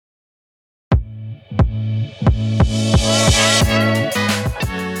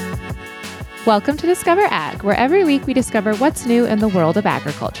Welcome to Discover Ag, where every week we discover what's new in the world of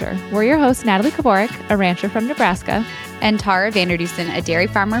agriculture. We're your hosts, Natalie Kaborik, a rancher from Nebraska, and Tara Vanderdusen, a dairy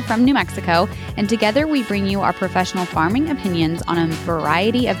farmer from New Mexico. And together we bring you our professional farming opinions on a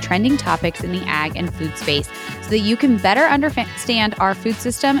variety of trending topics in the ag and food space so that you can better understand our food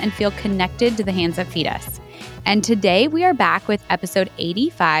system and feel connected to the hands that feed us. And today we are back with episode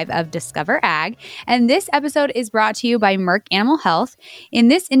 85 of Discover Ag. And this episode is brought to you by Merck Animal Health. In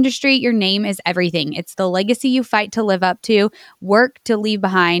this industry, your name is everything. It's the legacy you fight to live up to, work to leave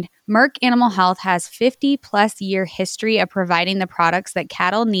behind. Merck Animal Health has 50 plus year history of providing the products that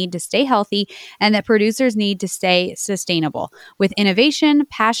cattle need to stay healthy and that producers need to stay sustainable. With innovation,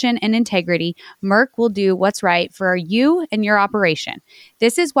 passion, and integrity, Merck will do what's right for you and your operation.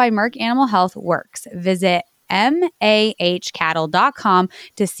 This is why Merck Animal Health works. Visit mahcattle.com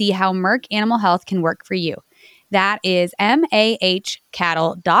to see how Merck Animal Health can work for you. That is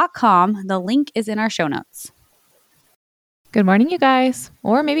mahcattle.com. The link is in our show notes. Good morning, you guys,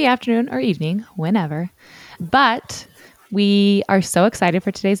 or maybe afternoon or evening, whenever. But we are so excited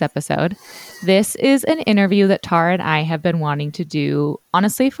for today's episode. This is an interview that Tara and I have been wanting to do,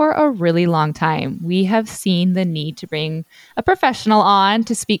 honestly, for a really long time. We have seen the need to bring a professional on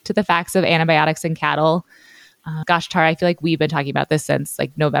to speak to the facts of antibiotics in cattle. Gosh, Tara, I feel like we've been talking about this since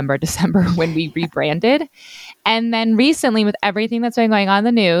like November, December when we rebranded. And then recently with everything that's been going on in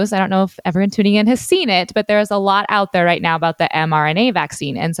the news, I don't know if everyone tuning in has seen it, but there's a lot out there right now about the mRNA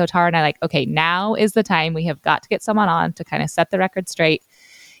vaccine. And so Tara and I okay, now is the time. We have got to get someone on to kind of set the record straight,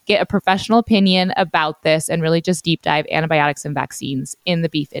 get a professional opinion about this, and really just deep dive antibiotics and vaccines in the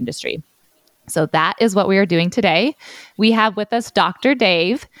beef industry. So that is what we are doing today. We have with us Dr.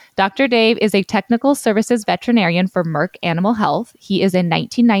 Dave. Dr. Dave is a technical services veterinarian for Merck Animal Health. He is a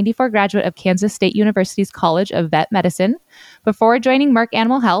 1994 graduate of Kansas State University's College of Vet Medicine. Before joining Merck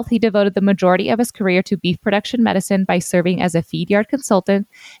Animal Health, he devoted the majority of his career to beef production medicine by serving as a feed yard consultant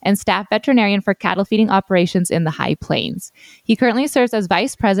and staff veterinarian for cattle feeding operations in the High Plains. He currently serves as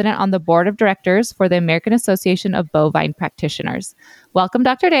vice president on the board of directors for the American Association of Bovine Practitioners. Welcome,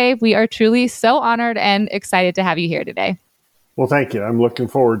 Dr. Dave. We are truly so honored and excited to have you here today. Well, thank you. I'm looking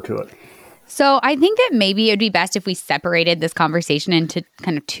forward to it. So I think that maybe it would be best if we separated this conversation into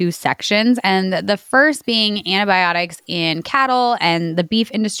kind of two sections. And the first being antibiotics in cattle and the beef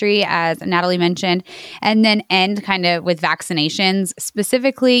industry, as Natalie mentioned, and then end kind of with vaccinations,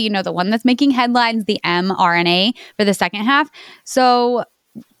 specifically, you know, the one that's making headlines, the mRNA for the second half. So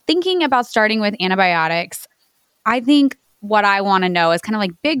thinking about starting with antibiotics, I think what I want to know is kind of like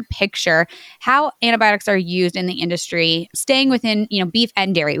big picture, how antibiotics are used in the industry, staying within, beef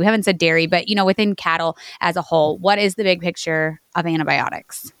and dairy. We haven't said dairy, but, within cattle as a whole. What is the big picture of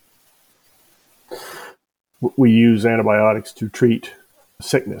antibiotics? We use antibiotics to treat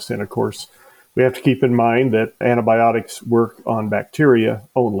sickness. And of course, we have to keep in mind that antibiotics work on bacteria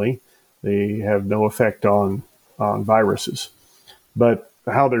only. They have no effect on viruses. But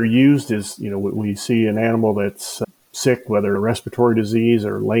how they're used is, we see an animal that's sick, whether a respiratory disease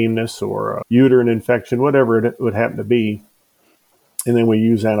or lameness or a uterine infection, whatever it would happen to be. And then we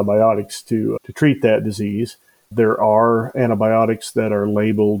use antibiotics to treat that disease. There are antibiotics that are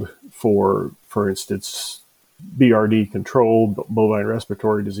labeled for instance, BRD control, bovine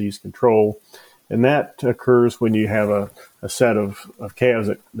respiratory disease control. And that occurs when you have a set of calves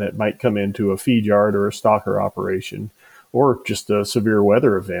that might come into a feed yard or a stocker operation, or just a severe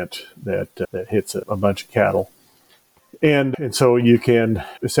weather event that hits a bunch of cattle. And so you can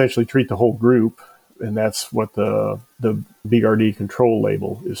essentially treat the whole group, and that's what the BRD control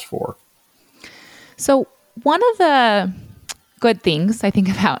label is for. So one of the good things I think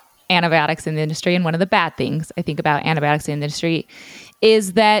about antibiotics in the industry, and one of the bad things I think about antibiotics in the industry,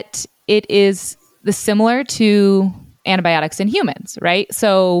 is that it is similar to antibiotics in humans, right?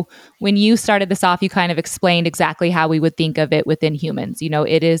 So when you started this off, you kind of explained exactly how we would think of it within humans.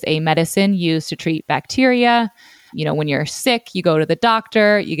 It is a medicine used to treat bacteria. When you're sick, you go to the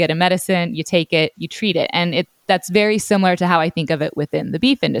doctor, you get a medicine, you take it, you treat it. And that's very similar to how I think of it within the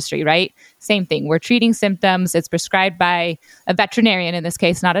beef industry, right? Same thing. We're treating symptoms. It's prescribed by a veterinarian in this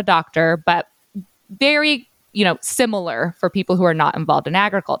case, not a doctor, but very, similar for people who are not involved in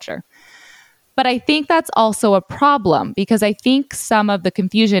agriculture. But I think that's also a problem because I think some of the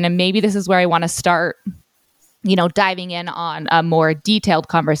confusion, and maybe this is where I want to start, diving in on a more detailed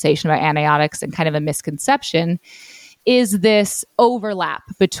conversation about antibiotics and kind of a misconception, is this overlap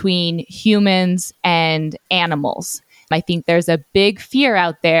between humans and animals. I think there's a big fear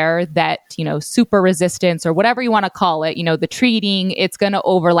out there that, super resistance or whatever you want to call it, the treating, it's going to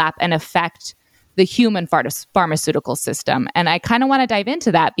overlap and affect the human pharmaceutical system. And I kind of want to dive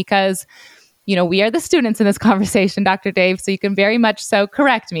into that because we are the students in this conversation, Dr. Dave, so you can very much so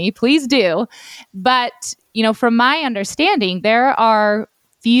correct me. Please do. But, from my understanding, there are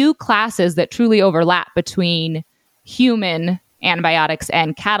few classes that truly overlap between human antibiotics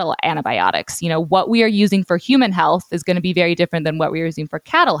and cattle antibiotics. What we are using for human health is going to be very different than what we're using for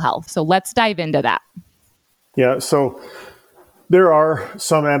cattle health. So let's dive into that. Yeah, so there are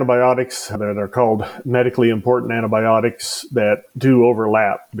some antibiotics that are called medically important antibiotics that do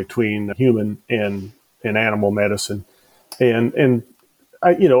overlap between human and animal medicine. And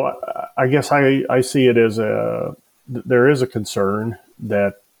I guess I see it as there is a concern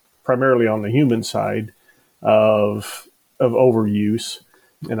that primarily on the human side of overuse,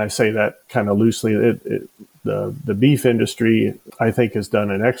 and I say that kind of loosely. The beef industry, I think, has done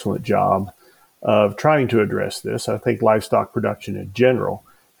an excellent job of trying to address this. I think livestock production in general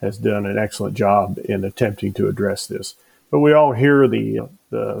has done an excellent job in attempting to address this. But we all hear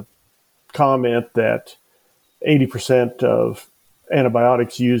the comment that 80% of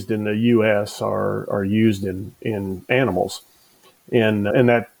antibiotics used in the U.S. are used in animals, and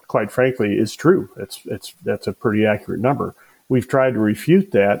that, quite frankly, is true. That's a pretty accurate number. We've tried to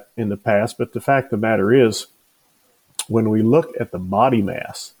refute that in the past, but the fact of the matter is, when we look at the body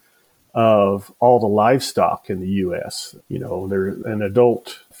mass of all the livestock in the U.S., an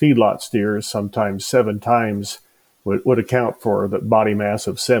adult feedlot steer is sometimes 7 times would account for the body mass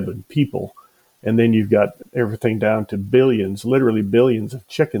of 7 people. And then you've got everything down to billions, literally billions of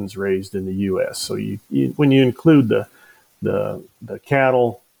chickens raised in the U.S. So when you include the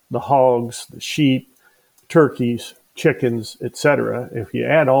cattle, the hogs, the sheep, turkeys, chickens, etc., if you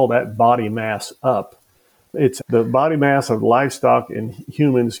add all that body mass up, it's the body mass of livestock and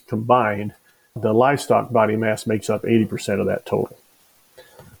humans combined. The livestock body mass makes up 80% of that total.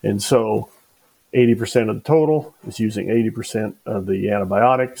 And so 80% of the total is using 80% of the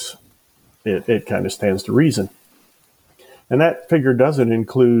antibiotics. It kind of stands to reason. And that figure doesn't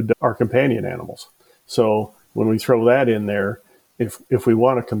include our companion animals. So when we throw that in there, if we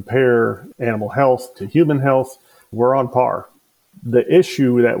want to compare animal health to human health, we're on par. The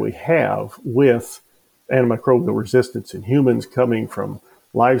issue that we have with antimicrobial resistance in humans coming from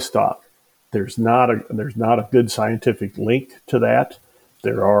livestock, there's not a good scientific link to that.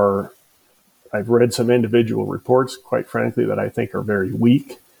 I've read some individual reports, quite frankly, that I think are very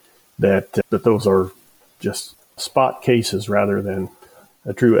weak, that those are just spot cases rather than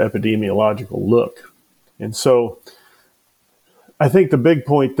a true epidemiological look. And so I think the big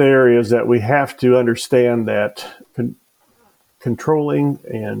point there is that we have to understand that controlling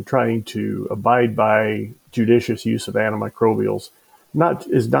and trying to abide by judicious use of antimicrobials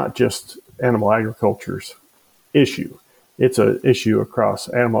is not just animal agriculture's issue. It's an issue across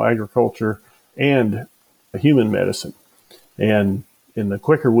animal agriculture and human medicine. And the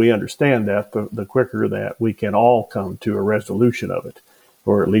quicker we understand that, the quicker that we can all come to a resolution of it,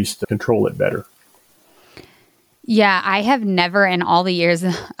 or at least control it better. Yeah, I have never in all the years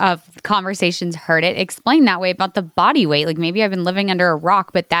of conversations heard it explained that way about the body weight. Like maybe I've been living under a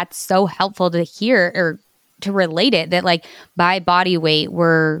rock, but that's so helpful to hear or to relate it that like by body weight,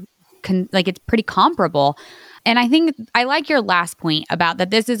 it's pretty comparable. And I think I like your last point about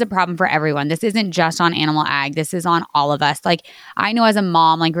that this is a problem for everyone. This isn't just on animal ag. This is on all of us. Like I know as a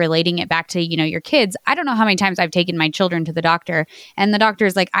mom, like relating it back to, your kids, I don't know how many times I've taken my children to the doctor and the doctor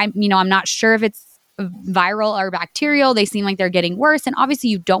is like, I'm not sure if it's viral or bacterial. They seem like they're getting worse. And obviously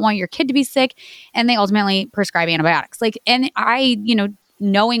you don't want your kid to be sick. And they ultimately prescribe antibiotics. And I,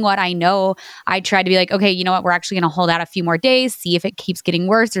 knowing what I know, I try to be like, okay, you know what? We're actually going to hold out a few more days, see if it keeps getting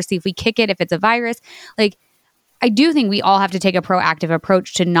worse or see if we kick it, if it's a virus. Like, I do think we all have to take a proactive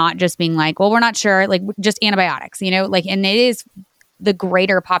approach to not just being like, well, we're not sure, like just antibiotics, and it is the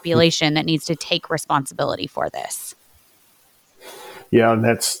greater population that needs to take responsibility for this. Yeah, and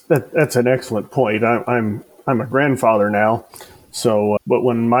that's an excellent point. I'm a grandfather now, so but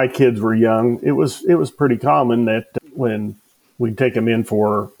when my kids were young, it was pretty common that when we'd take them in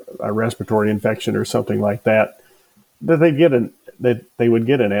for a respiratory infection or something like that, that they would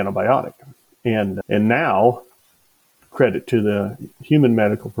get an antibiotic, and now, credit to the human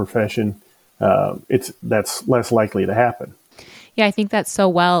medical profession, that's less likely to happen. Yeah, I think that's so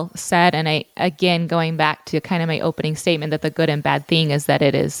well said. And again, going back to kind of my opening statement that the good and bad thing is that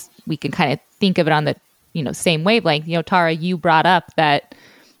we can kind of think of it on the, same wavelength. Tara, you brought up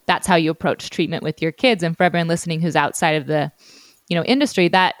that's how you approach treatment with your kids. And for everyone listening who's outside of the, industry,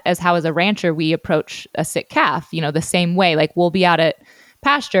 that as a rancher, we approach a sick calf, the same way. Like we'll be out at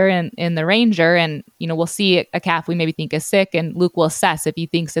pasture and in the ranger, and we'll see a calf we maybe think is sick, and Luke will assess if he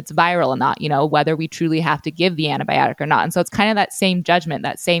thinks it's viral or not, whether we truly have to give the antibiotic or not. And so it's kind of that same judgment,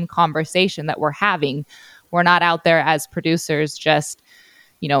 that same conversation that we're having. We're not out there as producers just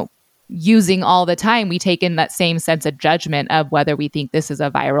using all the time. We take in that same sense of judgment of whether we think this is a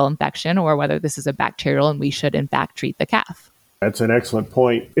viral infection or whether this is a bacterial, and we should in fact treat the calf. That's an excellent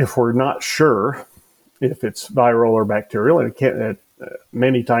point. If we're not sure if it's viral or bacterial, and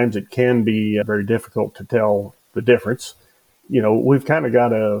many times it can be very difficult to tell the difference, we've kind of got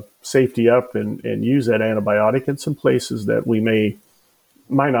to safety up and use that antibiotic in some places that we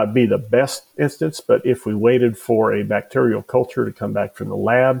might not be the best instance, but if we waited for a bacterial culture to come back from the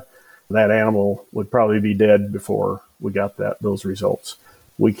lab, that animal would probably be dead before we got those results.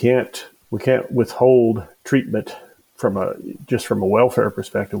 We can't withhold treatment from a welfare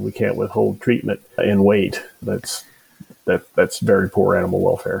perspective. We can't withhold treatment and wait. That's very poor animal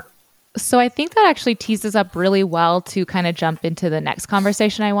welfare. So I think that actually teases up really well to kind of jump into the next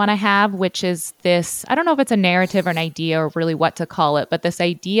conversation I want to have, which is this, I don't know if it's a narrative or an idea or really what to call it, but this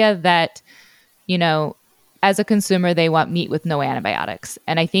idea that, as a consumer, they want meat with no antibiotics.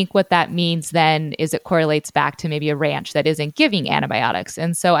 And I think what that means then is it correlates back to maybe a ranch that isn't giving antibiotics.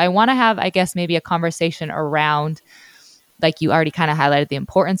 And so I want to have, I guess, maybe a conversation around, like you already kind of highlighted the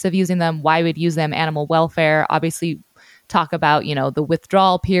importance of using them, why we'd use them, animal welfare, obviously talk about, the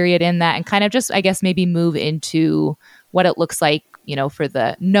withdrawal period in that, and kind of just, I guess, maybe move into what it looks like, for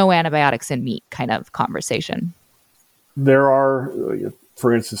the no antibiotics in meat kind of conversation. There are,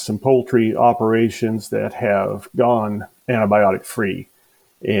 for instance, some poultry operations that have gone antibiotic free,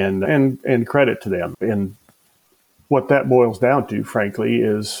 and credit to them. And what that boils down to, frankly,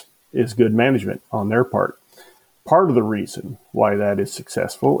 is good management on their part. Part of the reason why that is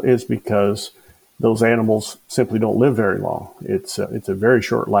successful is because those animals simply don't live very long. It's a very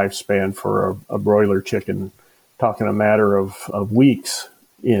short lifespan for a broiler chicken, talking a matter of weeks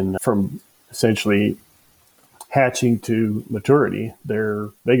from essentially hatching to maturity.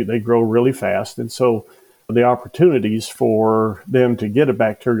 They grow really fast, and so the opportunities for them to get a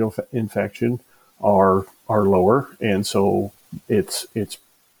bacterial infection are lower, and so it's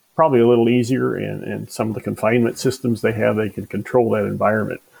probably a little easier, and some of the confinement systems they have, they can control that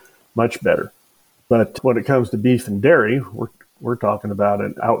environment much better. But when it comes to beef and dairy, we're talking about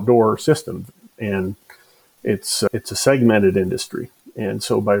an outdoor system, and it's a segmented industry. And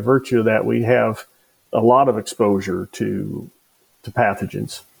so by virtue of that, we have a lot of exposure to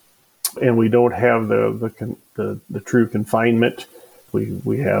pathogens, and we don't have the true confinement. We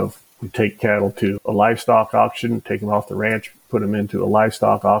take cattle to a livestock auction, take them off the ranch, put them into a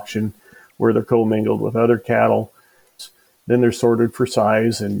livestock auction where they're commingled with other cattle. Then they're sorted for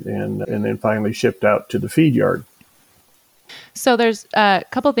size and then finally shipped out to the feed yard. So there's a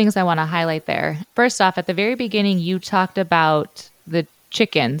couple things I want to highlight there. First off, at the very beginning, you talked about the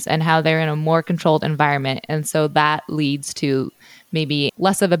chickens and how they're in a more controlled environment. And so that leads to maybe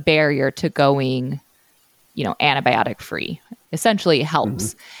less of a barrier to going, antibiotic free. Essentially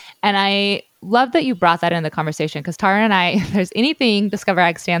helps. Mm-hmm. And I love that you brought that into the conversation, because Tara and I, if there's anything Discover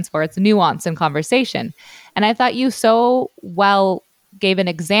Ag stands for, it's nuance and conversation. And I thought you so well gave an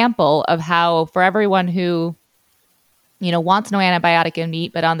example of how for everyone who, wants no antibiotic in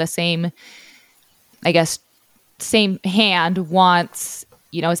meat, but on the same hand wants,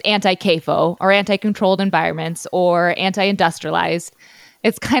 is anti-CAFO or anti-controlled environments or anti-industrialized.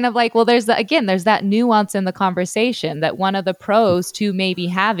 It's kind of like, well, there's that nuance in the conversation, that one of the pros to maybe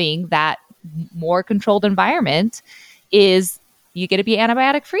having that more controlled environment is you get to be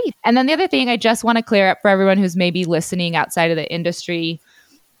antibiotic free. And then the other thing I just want to clear up for everyone who's maybe listening outside of the industry,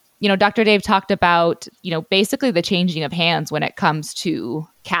 Dr. Dave talked about, basically the changing of hands when it comes to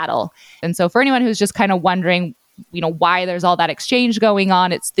cattle. And so for anyone who's just kind of wondering, why there's all that exchange going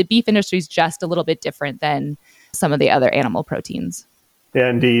on, it's the beef industry is just a little bit different than some of the other animal proteins. Yeah,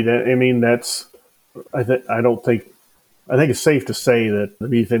 indeed. I mean, I think it's safe to say that the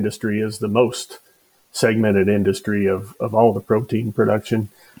beef industry is the most segmented industry of all the protein production.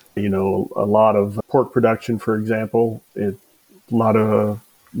 A lot of pork production, for example,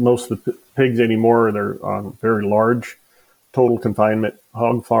 most of the pigs anymore, they're on very large total confinement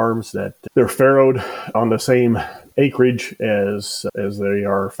hog farms that they're farrowed on the same acreage as they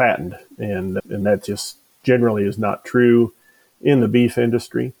are fattened. And that just generally is not true in the beef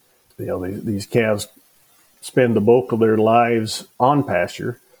industry. These calves spend the bulk of their lives on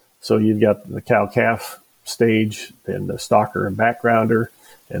pasture. So you've got the cow-calf stage, then the stalker and backgrounder,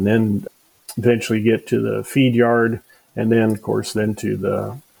 and then eventually get to the feed yard, and then, of course,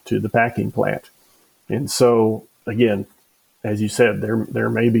 to the packing plant. And so, again, as you said, there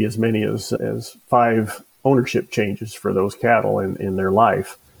may be as many as 5 ownership changes for those cattle in their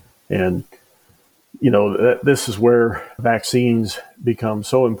life. And, this is where vaccines become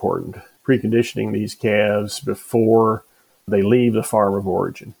so important, preconditioning these calves before they leave the farm of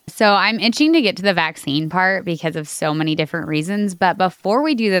origin. So I'm itching to get to the vaccine part because of so many different reasons. But before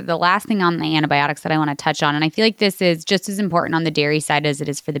we do that, the last thing on the antibiotics that I want to touch on, and I feel like this is just as important on the dairy side as it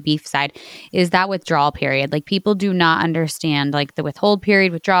is for the beef side, is that withdrawal period. Like, people do not understand like the withhold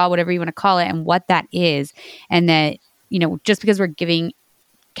period, withdrawal, whatever you want to call it, and what that is. And that, just because we're giving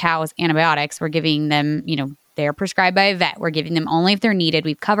cows antibiotics, we're giving them, they're prescribed by a vet. We're giving them only if they're needed.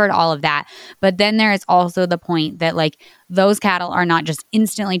 We've covered all of that. But then there is also the point that like those cattle are not just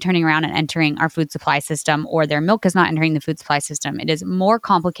instantly turning around and entering our food supply system, or their milk is not entering the food supply system. It is more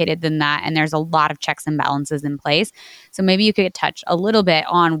complicated than that. And there's a lot of checks and balances in place. So maybe you could touch a little bit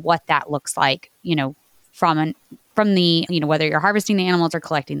on what that looks like, from the, whether you're harvesting the animals or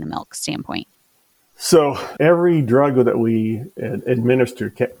collecting the milk standpoint. So every drug that we administer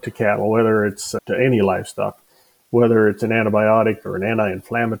to cattle, whether it's to any livestock, whether it's an antibiotic or an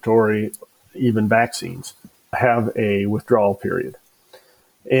anti-inflammatory, even vaccines, have a withdrawal period.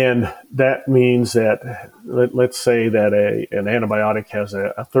 And that means that, let's say that an antibiotic has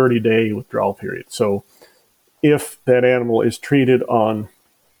a 30-day withdrawal period. So if that animal is treated on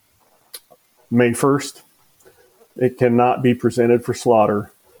May 1st, it cannot be presented for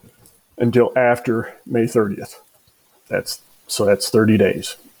slaughter until after May 30th. That's 30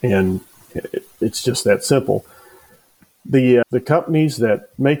 days. And it's just that simple. The companies that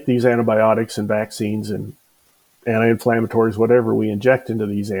make these antibiotics and vaccines and anti-inflammatories, whatever we inject into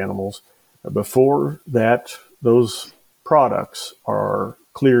these animals, before that, those products are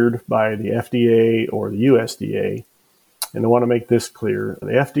cleared by the FDA or the USDA. And I want to make this clear. The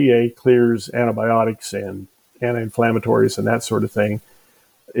FDA clears antibiotics and anti-inflammatories and that sort of thing.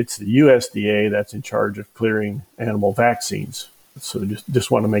 It's the USDA that's in charge of clearing animal vaccines. So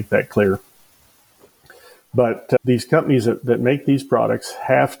just want to make that clear. But these companies that make these products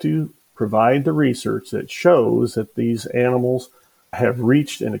have to provide the research that shows that these animals have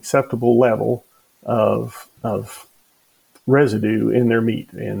reached an acceptable level of residue in their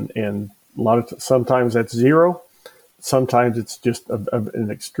meat. And sometimes that's 0. Sometimes it's just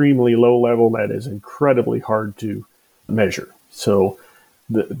an extremely low level that is incredibly hard to measure. So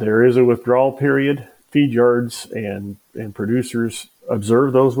there is a withdrawal period. Feed yards and producers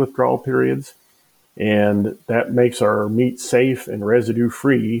observe those withdrawal periods, and that makes our meat safe and residue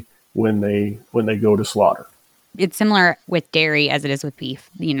free when they go to slaughter. It's similar with dairy as it is with beef,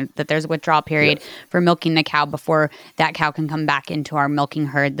 that there's a withdrawal period for milking the cow before that cow can come back into our milking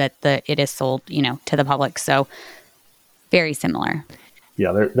herd that it is sold, to the public. So very similar.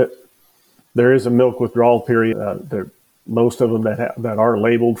 Yeah, there is a milk withdrawal period. Most of them that are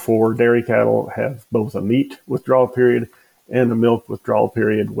labeled for dairy cattle have both a meat withdrawal period and a milk withdrawal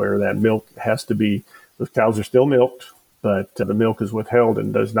period, where that milk has to be, the cows are still milked, but the milk is withheld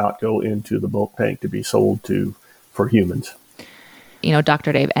and does not go into the bulk tank to be sold for humans.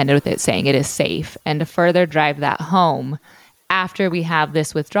 Dr. Dave ended with it saying it is safe. And to further drive that home, after we have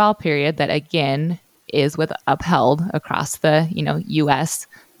this withdrawal period that again is upheld across the U.S.,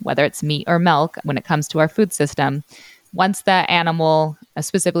 whether it's meat or milk, when it comes to our food system, once the animal,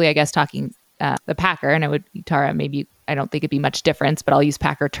 specifically, I guess, talking the packer, and Tara, maybe I don't think it'd be much difference, but I'll use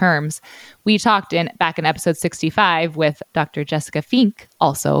packer terms. We talked back in episode 65 with Dr. Jessica Fink,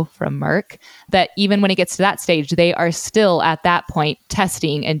 also from Merck, that even when it gets to that stage, they are still at that point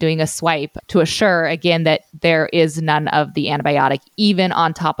testing and doing a swipe to assure, again, that there is none of the antibiotic, even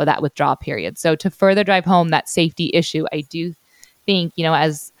on top of that withdrawal period. So to further drive home that safety issue, I do think,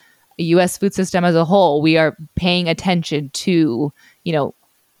 as a U.S. food system as a whole, we are paying attention to,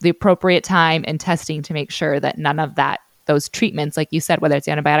 the appropriate time and testing to make sure that none of those treatments, like you said, whether it's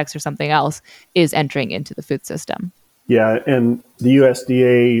antibiotics or something else, is entering into the food system. Yeah, and the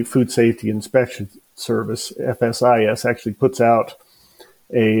USDA Food Safety Inspection Service, FSIS, actually puts out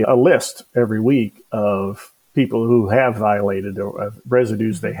a list every week of people who have violated or of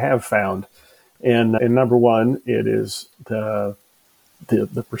residues they have found. And number one, it is the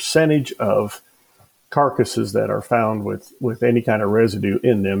percentage of carcasses that are found with any kind of residue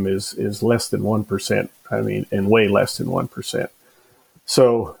in them is less than 1%. And way less than 1%.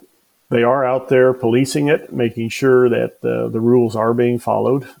 So they are out there policing it, making sure that the rules are being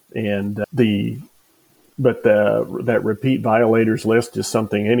followed. And that repeat violators list is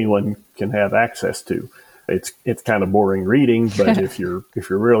something anyone can have access to. It's kind of boring reading, but if you're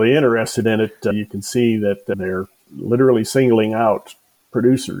really interested in it, you can see that they're literally singling out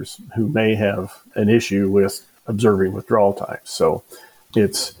producers who may have an issue with observing withdrawal times. So to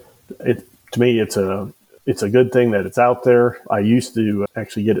me, it's a good thing that it's out there. I used to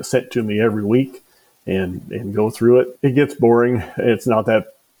actually get it sent to me every week and go through it. It gets boring. It's not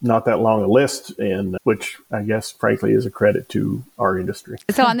that long a list, and which I guess frankly is a credit to our industry.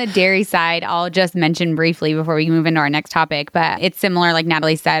 So on the dairy side, I'll just mention briefly before we move into our next topic, but it's similar, like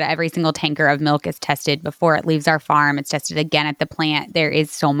Natalie said, every single tanker of milk is tested before it leaves our farm. It's tested again at the plant. There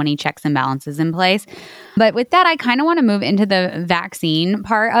is so many checks and balances in place. But with that, I kind of want to move into the vaccine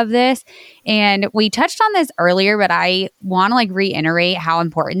part of this. And we touched on this earlier, but I want to reiterate how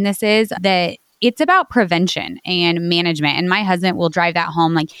important this is, that it's about prevention and management. And my husband will drive that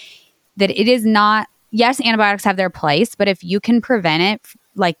home, that it is not, yes, antibiotics have their place, but if you can prevent it,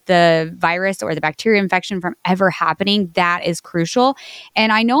 like the virus or the bacteria infection from ever happening, that is crucial.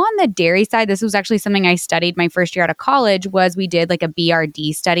 And I know on the dairy side, this was actually something I studied my first year out of college, was we did a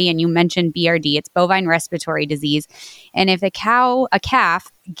BRD study. And you mentioned BRD, it's bovine respiratory disease. And if a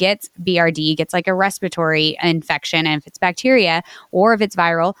calf gets BRD, gets a respiratory infection, and if it's bacteria or if it's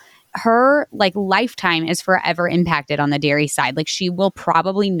viral, her lifetime is forever impacted on the dairy side. She will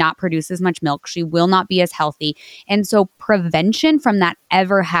probably not produce as much milk. She will not be as healthy. And so prevention from that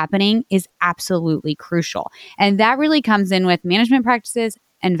ever happening is absolutely crucial. And that really comes in with management practices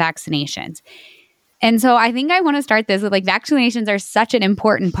and vaccinations. And so I think I want to start this with vaccinations are such an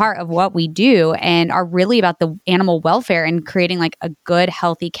important part of what we do and are really about the animal welfare and creating a good,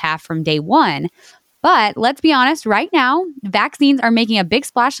 healthy calf from day one. But let's be honest, right now, vaccines are making a big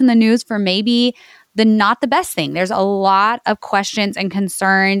splash in the news for maybe not the best thing. There's a lot of questions and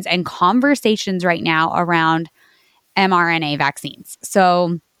concerns and conversations right now around mRNA vaccines.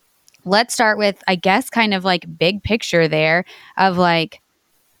 So let's start with, I guess, kind of big picture there of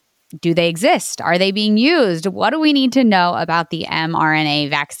do they exist? Are they being used? What do we need to know about the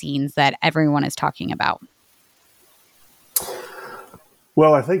mRNA vaccines that everyone is talking about?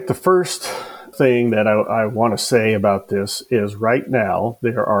 Well, I think the first thing that I want to say about this is right now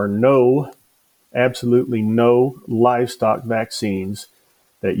there are absolutely no livestock vaccines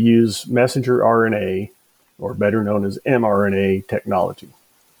that use messenger RNA, or better known as mRNA technology.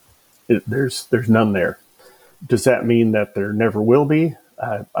 There's none there. Does that mean that there never will be?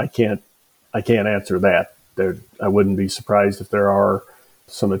 I can't answer that. I wouldn't be surprised if there are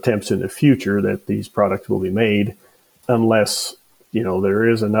some attempts in the future that these products will be made, unless there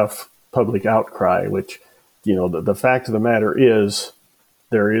is enough public outcry, which, the fact of the matter is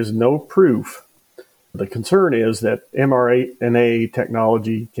there is no proof. The concern is that mRNA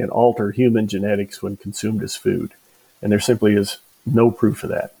technology can alter human genetics when consumed as food. And there simply is no proof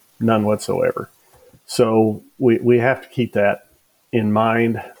of that, none whatsoever. So we have to keep that in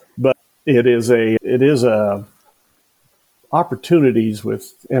mind. But it is a opportunities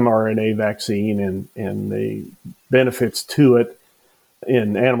with mRNA vaccine and the benefits to it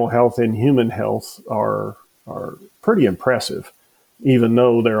in animal health and human health are pretty impressive, even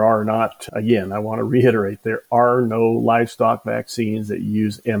though there are not, again, I want to reiterate, there are no livestock vaccines that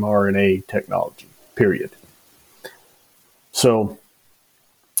use mRNA technology, period. So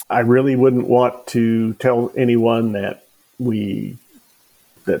I really wouldn't want to tell anyone that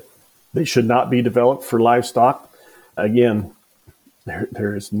they should not be developed for livestock. Again,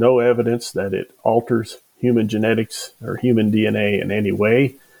 there is no evidence that it alters human genetics or human DNA in any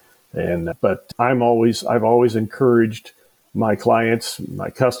way. But I've always encouraged my clients, my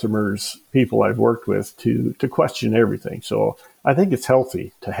customers, people I've worked with to question everything. So I think it's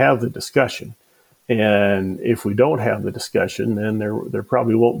healthy to have the discussion. And if we don't have the discussion, then there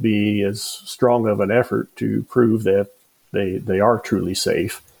probably won't be as strong of an effort to prove that they are truly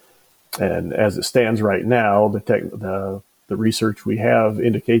safe. And as it stands right now, the research we have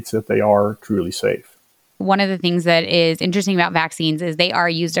indicates that they are truly safe. One of the things that is interesting about vaccines is they are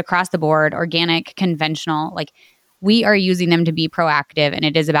used across the board, organic, conventional. We are using them to be proactive, and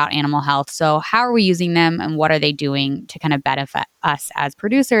it is about animal health. So how are we using them, and what are they doing to kind of benefit us as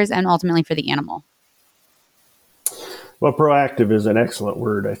producers and ultimately for the animal? Well, proactive is an excellent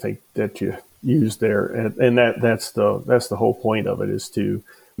word, I think, that you used there. And that's the whole point of it, is to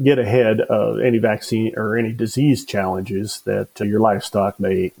get ahead of any vaccine or any disease challenges that your livestock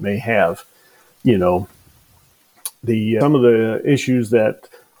may have. Some of the issues that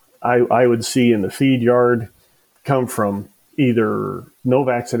I would see in the feed yard come from either no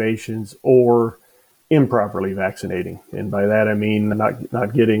vaccinations or improperly vaccinating. And by that, I mean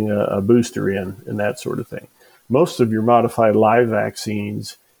not getting a booster in and that sort of thing. Most of your modified live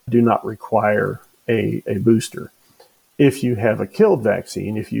vaccines do not require a booster. If you have a killed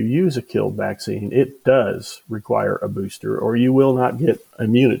vaccine, if you use a killed vaccine, it does require a booster, or you will not get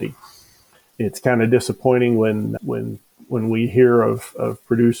immunity. it's kind of disappointing when we hear of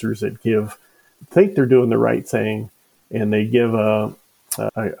producers that think they're doing the right thing, and they give a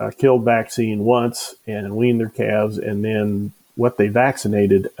killed vaccine once and wean their calves, and then what they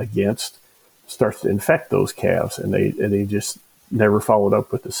vaccinated against starts to infect those calves, and they just never followed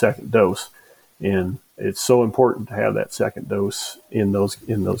up with the second dose. And it's so important to have that second dose in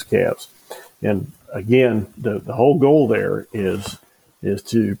those calves. And again, the whole goal there is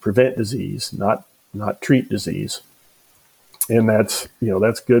to prevent disease, not treat disease. And that's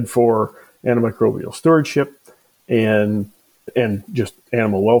good for antimicrobial stewardship and just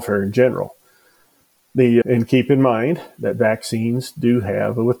animal welfare in general. And keep in mind that vaccines do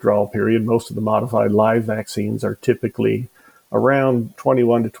have a withdrawal period. Most of the modified live vaccines are typically around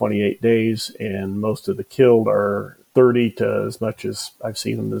 21 to 28 days, and most of the killed are 30 to as much as, I've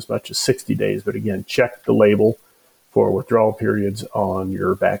seen them as much as 60 days. But again, check the label for withdrawal periods on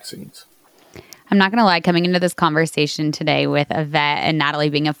your vaccines. I'm not going to lie, coming into this conversation today with a vet and Natalie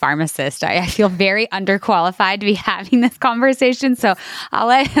being a pharmacist, I feel very underqualified to be having this conversation. So I'll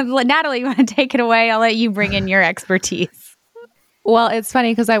let Natalie, you want to take it away? I'll let you bring in your expertise. Well, it's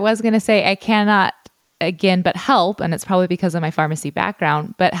funny because I was going to say I cannot, again, but help, and it's probably because of my pharmacy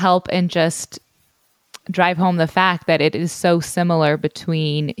background, but help and just drive home the fact that it is so similar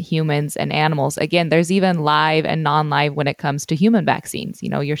between humans and animals. Again, there's even live and non-live when it comes to human vaccines,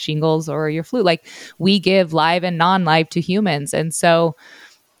 your shingles or your flu. Like, we give live and non-live to humans. And so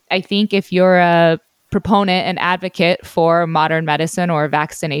I think if you're a proponent and advocate for modern medicine or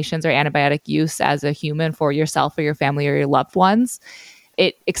vaccinations or antibiotic use as a human for yourself or your family or your loved ones,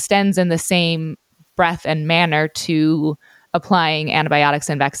 it extends in the same breath and manner to applying antibiotics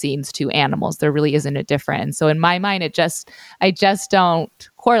and vaccines to animals. There really isn't a difference. So in my mind, I just don't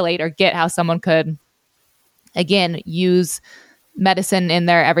correlate or get how someone could, again, use medicine in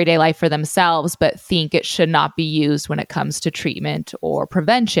their everyday life for themselves, but think it should not be used when it comes to treatment or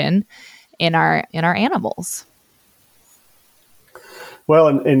prevention in our animals. Well,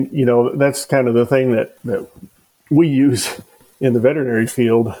 and that's kind of the thing that we use in the veterinary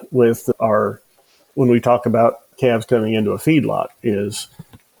field with when we talk about calves coming into a feedlot,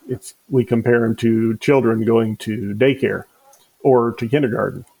 we compare them to children going to daycare or to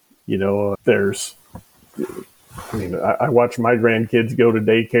kindergarten. I watch my grandkids go to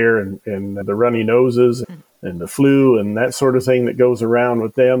daycare, and the runny noses and the flu and that sort of thing that goes around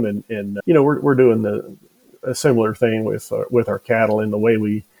with them. And we're doing a similar thing with our cattle in the way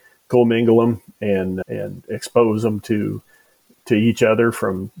we commingle them and expose them to each other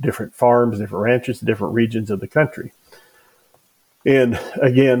from different farms, different ranches, different regions of the country. And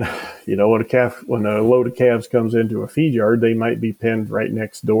again, when a load of calves comes into a feed yard, they might be penned right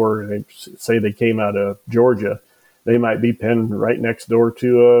next door. They say they came out of Georgia. They might be penned right next door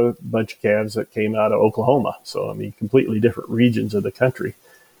to a bunch of calves that came out of Oklahoma. So, completely different regions of the country.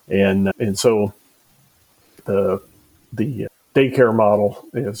 And so the daycare model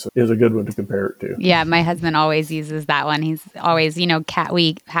is a good one to compare it to. Yeah, my husband always uses that one. He's always,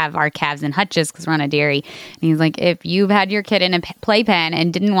 we have our calves in hutches because we're on a dairy. And he's like, if you've had your kid in a playpen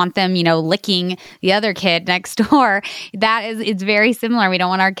and didn't want them, licking the other kid next door, it's very similar. We don't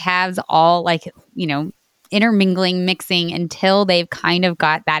want our calves all intermingling, mixing until they've kind of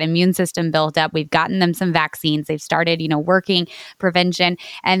got that immune system built up. We've gotten them some vaccines. They've started, working prevention.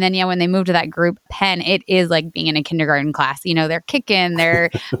 And then, when they move to that group pen, it is like being in a kindergarten class. They're kicking, they're,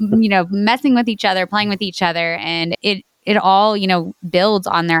 messing with each other, playing with each other. And it all, builds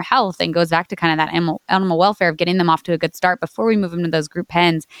on their health and goes back to kind of that animal welfare of getting them off to a good start before we move them to those group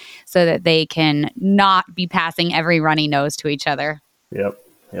pens so that they can not be passing every runny nose to each other. Yep.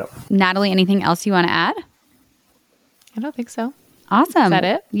 Natalie, anything else you want to add? I don't think so. Awesome. Is that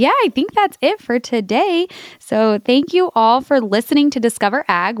it? Yeah, I think that's it for today. So thank you all for listening to Discover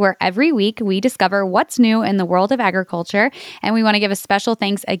Ag, where every week we discover what's new in the world of agriculture. And we want to give a special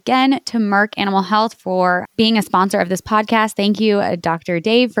thanks again to Merck Animal Health for being a sponsor of this podcast. Thank you, Dr.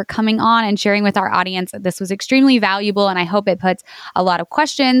 Dave, for coming on and sharing with our audience. This was extremely valuable, and I hope it puts a lot of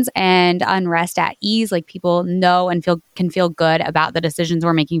questions and unrest at ease, like people know and can feel good about the decisions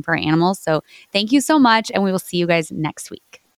we're making for our animals. So thank you so much, and we will see you guys next week.